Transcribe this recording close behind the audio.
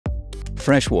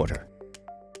Fresh water.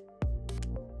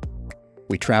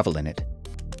 We travel in it.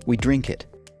 We drink it.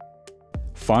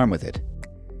 Farm with it.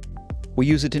 We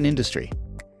use it in industry.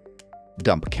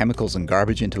 Dump chemicals and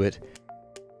garbage into it.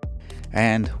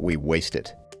 And we waste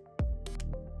it.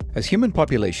 As human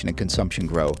population and consumption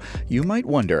grow, you might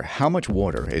wonder how much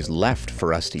water is left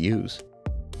for us to use.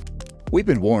 We've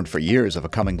been warned for years of a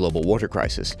coming global water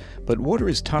crisis, but water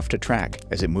is tough to track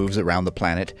as it moves around the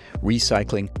planet,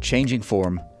 recycling, changing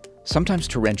form, sometimes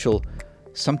torrential,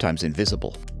 sometimes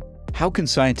invisible. How can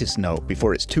scientists know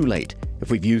before it's too late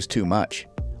if we've used too much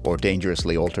or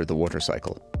dangerously altered the water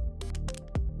cycle?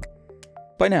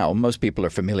 By now, most people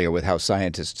are familiar with how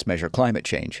scientists measure climate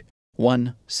change.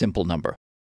 One simple number: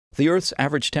 the Earth's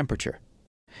average temperature.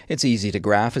 It's easy to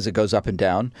graph as it goes up and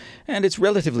down, and it's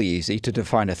relatively easy to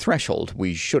define a threshold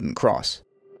we shouldn't cross.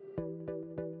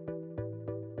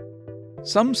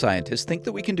 Some scientists think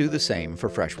that we can do the same for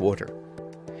fresh water.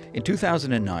 In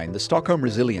 2009, the Stockholm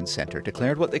Resilience Centre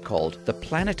declared what they called the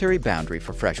planetary boundary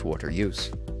for freshwater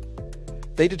use.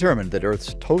 They determined that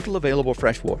Earth's total available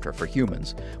freshwater for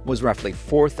humans was roughly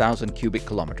 4,000 cubic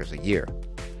kilometers a year.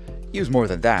 Use more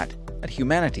than that, and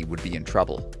humanity would be in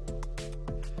trouble.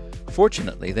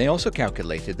 Fortunately, they also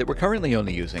calculated that we're currently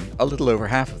only using a little over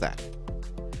half of that.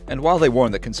 And while they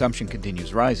warn that consumption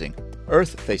continues rising,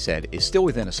 Earth, they said, is still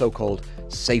within a so-called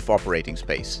safe operating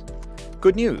space.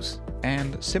 Good news,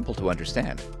 and simple to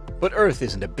understand. But Earth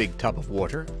isn't a big tub of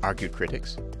water, argued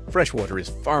critics. Freshwater is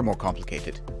far more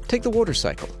complicated. Take the water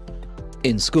cycle.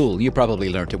 In school, you probably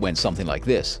learnt it went something like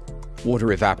this.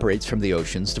 Water evaporates from the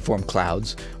oceans to form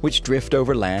clouds, which drift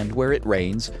over land where it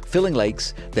rains, filling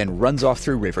lakes, then runs off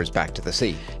through rivers back to the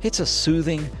sea. It's a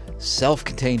soothing,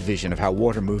 self-contained vision of how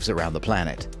water moves around the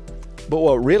planet. But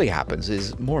what really happens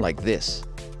is more like this.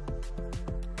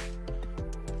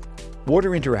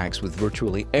 Water interacts with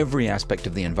virtually every aspect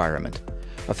of the environment,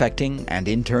 affecting and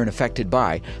in turn affected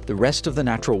by the rest of the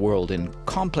natural world in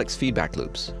complex feedback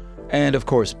loops. And of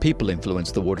course, people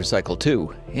influence the water cycle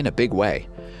too, in a big way.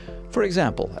 For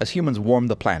example, as humans warm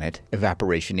the planet,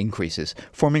 evaporation increases,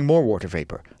 forming more water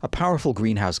vapor, a powerful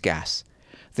greenhouse gas.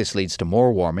 This leads to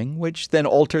more warming, which then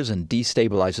alters and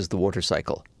destabilizes the water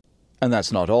cycle. And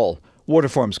that's not all. Water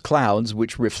forms clouds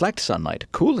which reflect sunlight,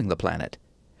 cooling the planet.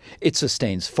 It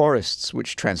sustains forests,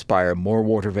 which transpire more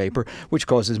water vapor, which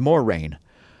causes more rain.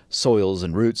 Soils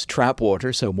and roots trap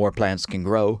water so more plants can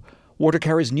grow. Water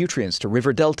carries nutrients to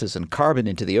river deltas and carbon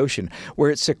into the ocean, where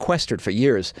it's sequestered for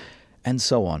years, and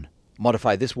so on.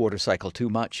 Modify this water cycle too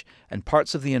much, and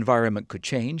parts of the environment could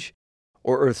change,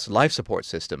 or Earth's life support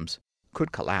systems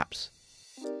could collapse.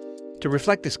 To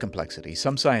reflect this complexity,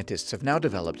 some scientists have now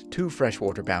developed two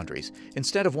freshwater boundaries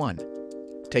instead of one,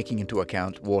 taking into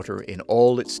account water in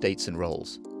all its states and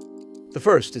roles. The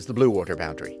first is the blue water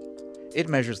boundary. It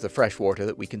measures the fresh water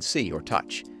that we can see or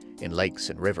touch, in lakes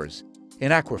and rivers,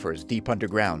 in aquifers deep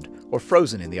underground, or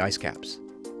frozen in the ice caps.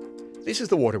 This is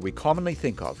the water we commonly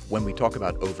think of when we talk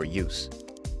about overuse.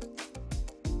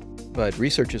 But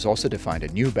researchers also defined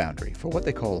a new boundary for what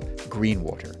they call green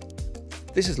water.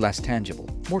 This is less tangible,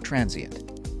 more transient.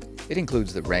 It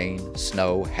includes the rain,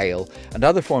 snow, hail, and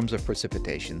other forms of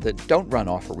precipitation that don't run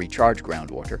off or recharge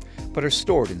groundwater, but are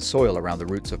stored in soil around the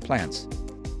roots of plants,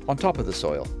 on top of the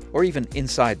soil, or even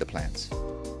inside the plants.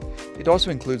 It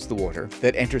also includes the water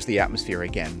that enters the atmosphere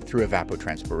again through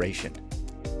evapotranspiration.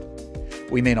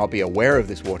 We may not be aware of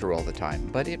this water all the time,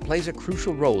 but it plays a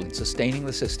crucial role in sustaining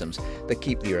the systems that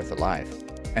keep the Earth alive.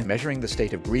 And measuring the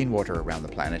state of green water around the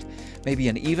planet may be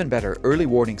an even better early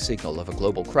warning signal of a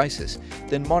global crisis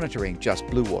than monitoring just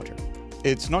blue water.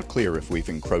 It's not clear if we've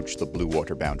encroached the blue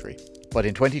water boundary, but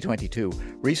in 2022,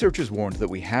 researchers warned that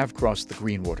we have crossed the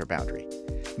green water boundary,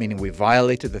 meaning we've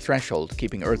violated the threshold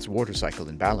keeping Earth's water cycle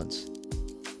in balance.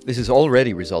 This is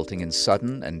already resulting in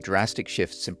sudden and drastic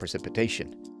shifts in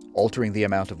precipitation, altering the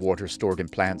amount of water stored in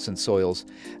plants and soils,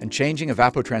 and changing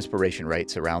evapotranspiration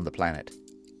rates around the planet.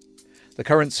 The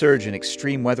current surge in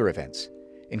extreme weather events,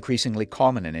 increasingly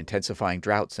common and intensifying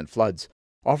droughts and floods,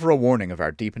 offer a warning of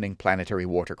our deepening planetary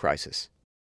water crisis.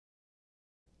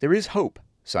 There is hope,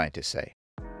 scientists say.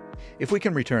 If we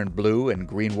can return blue and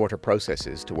green water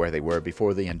processes to where they were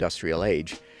before the industrial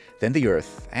age, then the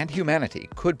Earth and humanity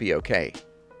could be okay.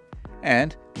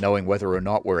 And knowing whether or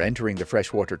not we're entering the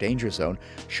freshwater danger zone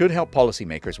should help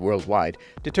policymakers worldwide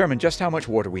determine just how much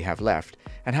water we have left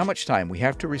and how much time we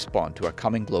have to respond to a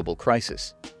coming global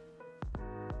crisis.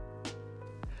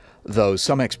 Though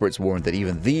some experts warned that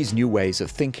even these new ways of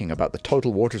thinking about the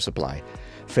total water supply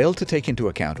fail to take into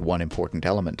account one important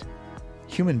element: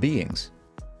 human beings.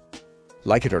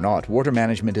 Like it or not, water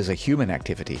management is a human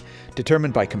activity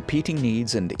determined by competing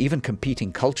needs and even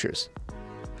competing cultures.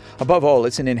 Above all,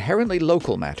 it's an inherently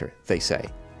local matter, they say.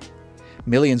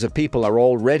 Millions of people are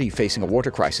already facing a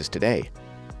water crisis today.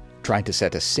 Trying to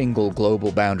set a single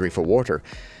global boundary for water,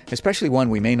 especially one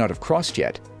we may not have crossed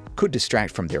yet, could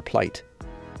distract from their plight.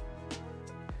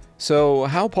 So,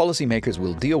 how policymakers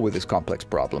will deal with this complex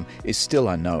problem is still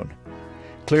unknown.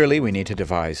 Clearly, we need to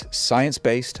devise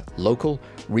science-based, local,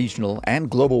 regional, and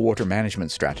global water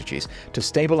management strategies to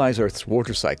stabilize Earth's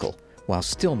water cycle while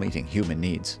still meeting human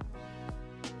needs.